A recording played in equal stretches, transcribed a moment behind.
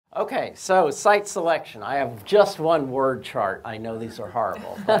Okay, so site selection. I have just one word chart. I know these are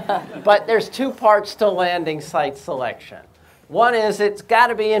horrible, but there's two parts to landing site selection. One is it's got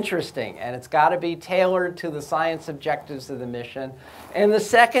to be interesting, and it's got to be tailored to the science objectives of the mission. And the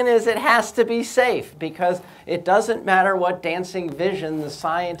second is it has to be safe, because it doesn't matter what dancing vision the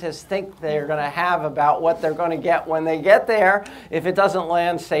scientists think they're going to have about what they're going to get when they get there. If it doesn't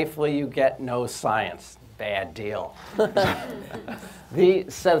land safely, you get no science. Bad deal. The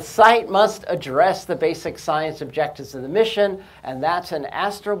site must address the basic science objectives of the mission, and that's an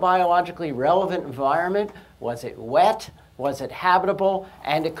astrobiologically relevant environment. Was it wet? Was it habitable?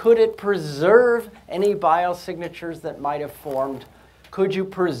 And could it preserve any biosignatures that might have formed? Could you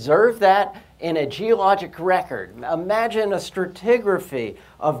preserve that in a geologic record? Imagine a stratigraphy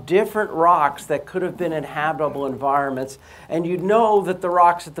of different rocks that could have been in habitable environments, and you'd know that the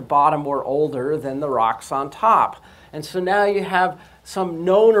rocks at the bottom were older than the rocks on top. And so now you have some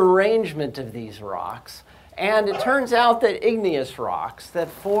known arrangement of these rocks. And it turns out that igneous rocks that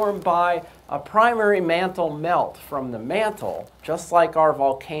form by a primary mantle melt from the mantle, just like our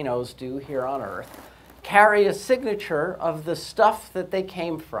volcanoes do here on Earth, carry a signature of the stuff that they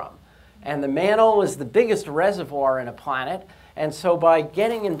came from. And the mantle is the biggest reservoir in a planet. And so by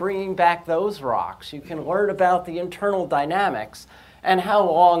getting and bringing back those rocks, you can learn about the internal dynamics and how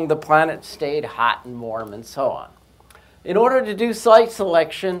long the planet stayed hot and warm and so on. In order to do site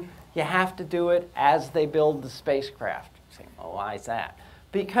selection, you have to do it as they build the spacecraft. You say, well, why is that?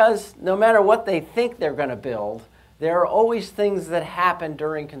 Because no matter what they think they're going to build, there are always things that happen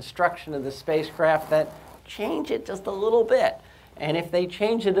during construction of the spacecraft that change it just a little bit. And if they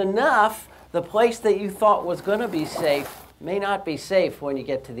change it enough, the place that you thought was going to be safe may not be safe when you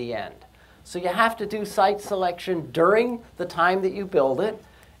get to the end. So you have to do site selection during the time that you build it.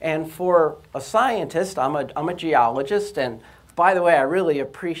 And for a scientist, I'm a geologist, and by the way, I really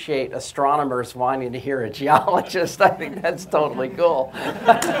appreciate astronomers wanting to hear a geologist. I think that's totally cool.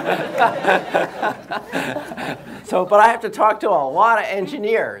 But I have to talk to a lot of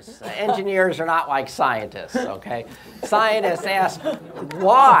engineers. Engineers are not like scientists, okay? Scientists ask,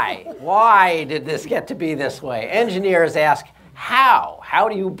 why? Why did this get to be this way? Engineers ask, how? How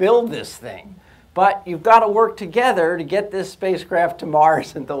do you build this thing? But you've got to work together to get this spacecraft to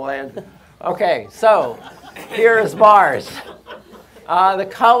Mars and to land. Okay, so here is Mars. The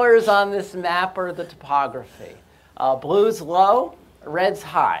colors on this map are the topography. Blue's low, red's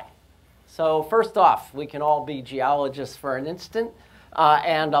high. So first off, we can all be geologists for an instant,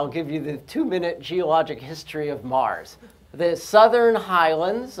 and I'll give you the 2-minute geologic history of Mars. The southern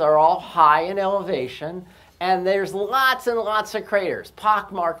highlands are all high in elevation, and there's lots and lots of craters,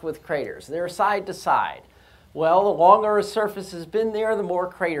 pockmarked with craters. They're side to side. Well, the longer a surface has been there, the more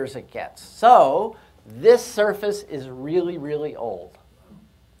craters it gets. So this surface is really, really old.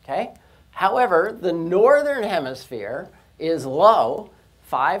 Okay? However, the northern hemisphere is low,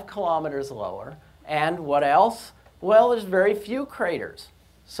 5 kilometers lower. And what else? Well, there's very few craters.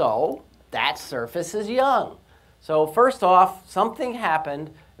 So that surface is young. So first off, something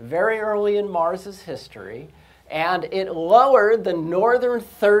happened very early in Mars's history, and it lowered the northern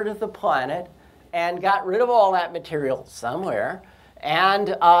third of the planet and got rid of all that material somewhere,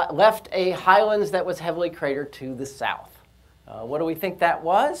 and left a highlands that was heavily cratered to the south. What do we think that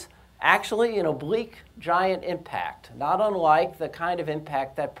was? Actually, an oblique giant impact, not unlike the kind of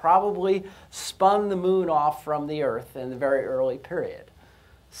impact that probably spun the moon off from the Earth in the very early period.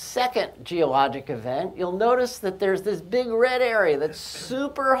 Second geologic event, you'll notice that there's this big red area that's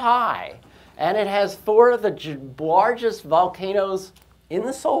super high, and it has 4 of the largest volcanoes in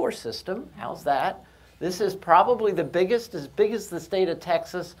the solar system. How's that? This is probably the biggest, as big as the state of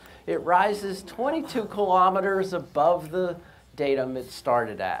Texas. It rises 22 kilometers above the datum it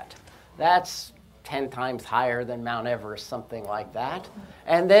started at. That's 10 times higher than Mount Everest, something like that.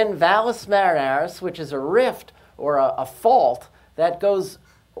 And then Valles Marineris, which is a rift or a fault that goes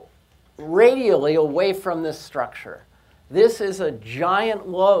radially away from this structure. This is a giant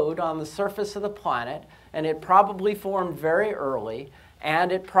lode on the surface of the planet, and it probably formed very early,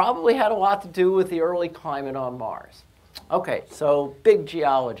 and it probably had a lot to do with the early climate on Mars. Okay, so big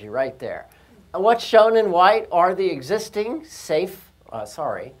geology right there. And what's shown in white are the existing safe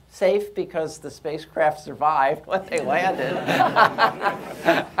because the spacecraft survived when they landed.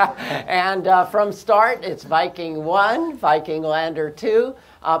 And from start, it's Viking 1, Viking Lander 2,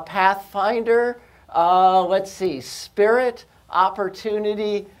 Pathfinder, let's see, Spirit,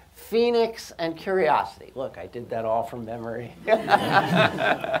 Opportunity, Phoenix, and Curiosity. Look, I did that all from memory.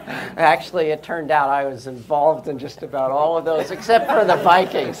 Actually, it turned out I was involved in just about all of those, except for the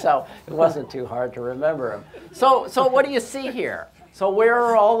Viking, so it wasn't too hard to remember them. So what do you see here? So where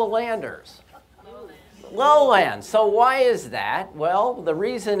are all the landers? Lowland. So why is that? Well, the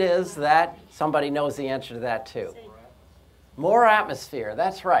reason is that somebody knows the answer to that too. More atmosphere,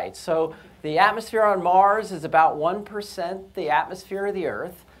 that's right. So the atmosphere on Mars is about 1% the atmosphere of the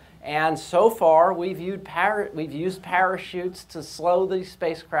Earth. And so far, we've used parachutes to slow the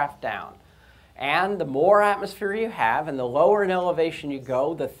spacecraft down. And the more atmosphere you have and the lower in elevation you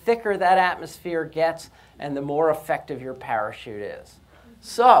go, the thicker that atmosphere gets and the more effective your parachute is.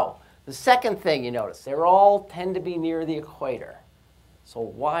 So the second thing you notice, they all tend to be near the equator. So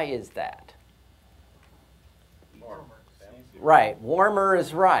why is that? Warmer. Right, warmer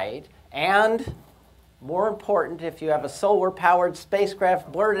is right. And more important, if you have a solar-powered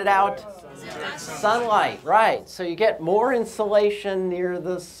spacecraft, blurted out sunlight, right. So you get more insolation near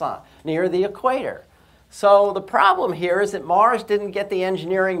the sun, near the equator. So the problem here is that Mars didn't get the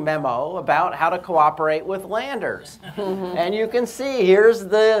engineering memo about how to cooperate with landers. And you can see here's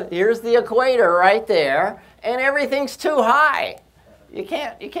the equator right there, and everything's too high. You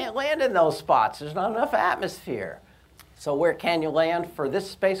can't land in those spots. There's not enough atmosphere. So where can you land for this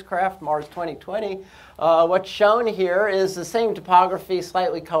spacecraft, Mars 2020? What's shown here is the same topography,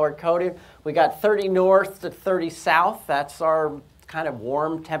 slightly color-coded. We got 30 north to 30 south. That's our kind of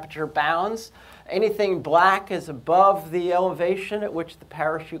warm temperature bounds. Anything black is above the elevation at which the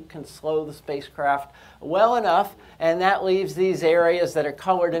parachute can slow the spacecraft well enough, and that leaves these areas that are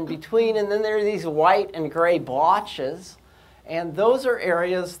colored in between, and then there are these white and gray blotches, and those are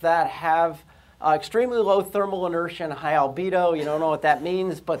areas that have extremely low thermal inertia and high albedo. You don't know what that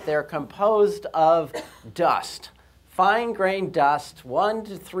means, but they're composed of dust, fine-grained dust, 1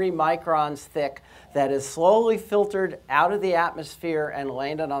 to 3 microns thick, that is slowly filtered out of the atmosphere and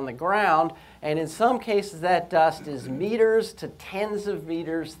landed on the ground. And in some cases, that dust is meters to tens of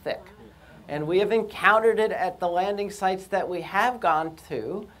meters thick. And we have encountered it at the landing sites that we have gone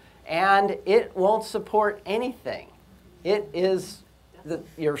to, and it won't support anything. It is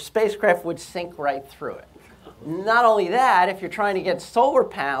your spacecraft would sink right through it. Not only that, if you're trying to get solar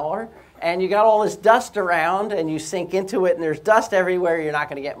power and you got all this dust around and you sink into it and there's dust everywhere, you're not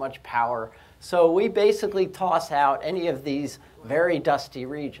going to get much power. So we basically toss out any of these very dusty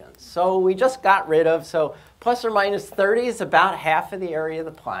regions. So we just got rid of, so plus or minus 30 is about half of the area of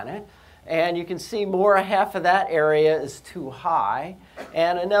the planet. And you can see more half of that area is too high.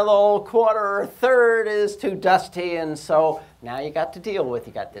 And another quarter or third is too dusty. And so now you got to deal with,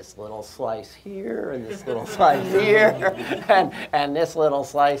 you got this little slice here and this little slice here and this little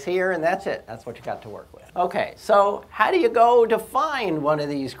slice here, and that's it. That's what you got to work with. Okay, so how do you go to find one of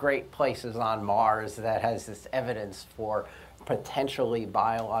these great places on Mars that has this evidence for potentially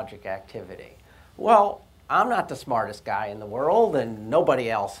biologic activity? Well, I'm not the smartest guy in the world, and nobody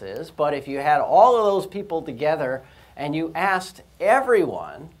else is, but if you had all of those people together and you asked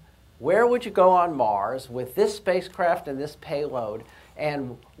everyone, where would you go on Mars with this spacecraft and this payload,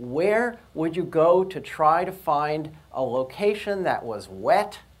 and where would you go to try to find a location that was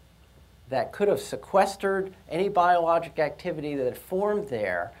wet, that could have sequestered any biologic activity that had formed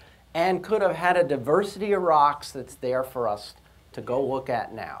there, and could have had a diversity of rocks that's there for us to go look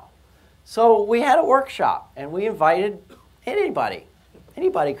at now? So we had a workshop, and we invited anybody.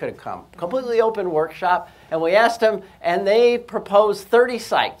 Anybody could have come. Completely open workshop, and we asked them, and they proposed 30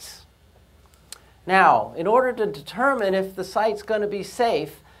 sites. Now, in order to determine if the site's going to be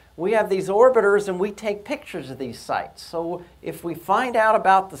safe, we have these orbiters, and we take pictures of these sites. So if we find out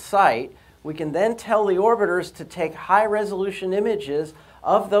about the site, we can then tell the orbiters to take high-resolution images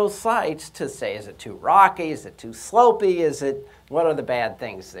of those sites to say, is it too rocky, is it too slopey, what are the bad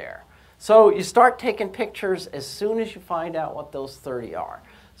things there? So you start taking pictures as soon as you find out what those 30 are.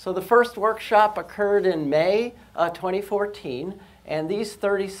 So the first workshop occurred in May 2014, and these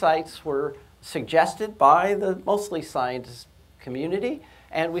 30 sites were suggested by the mostly scientist community,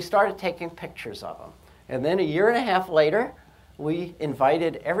 and we started taking pictures of them. And then a year and a half later, we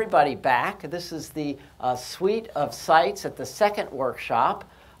invited everybody back. This is the suite of sites at the second workshop.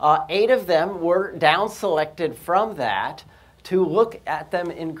 8 of them were down-selected from that to look at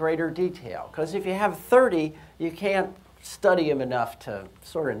them in greater detail. Because if you have 30, you can't study them enough to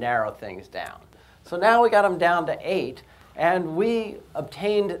sort of narrow things down. So now we got them down to 8, and we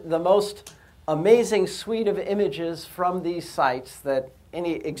obtained the most amazing suite of images from these sites that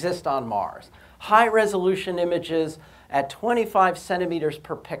exist on Mars. High-resolution images at 25 centimeters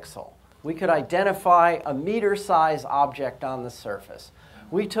per pixel. We could identify a meter-sized object on the surface.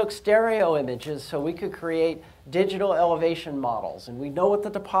 We took stereo images so we could create digital elevation models, and we know what the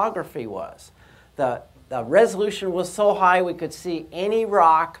topography was. The resolution was so high we could see any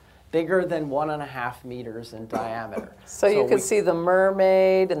rock bigger than 1.5 meters in diameter. So you could see the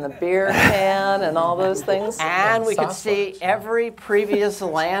mermaid and the beer can and all those things? And we could see every previous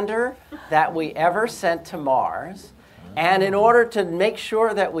lander that we ever sent to Mars. And in order to make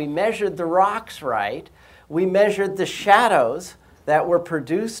sure that we measured the rocks right, we measured the shadows that were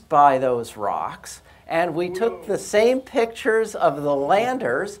produced by those rocks. And we took the same pictures of the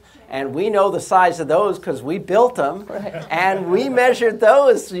landers, and we know the size of those because we built them. Right. And we measured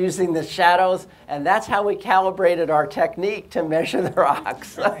those using the shadows, and that's how we calibrated our technique to measure the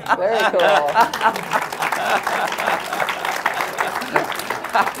rocks. Very cool.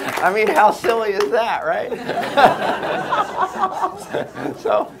 I mean, how silly is that, right?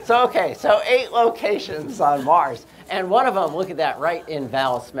 So 8 locations on Mars. And one of them, look at that, right in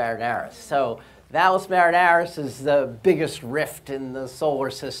Valles Marineris. So Valles Marineris is the biggest rift in the solar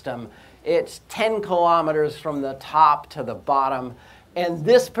system. It's 10 kilometers from the top to the bottom. And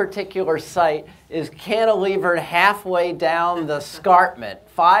this particular site is cantilevered halfway down the escarpment,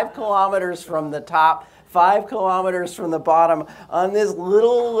 5 kilometers from the top, 5 kilometers from the bottom, on this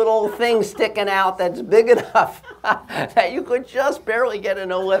little thing sticking out that's big enough that you could just barely get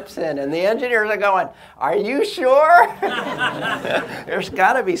an ellipse in. And the engineers are going, "Are you sure?" There's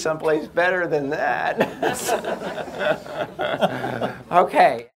got to be someplace better than that.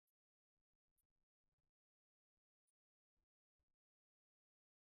 Okay.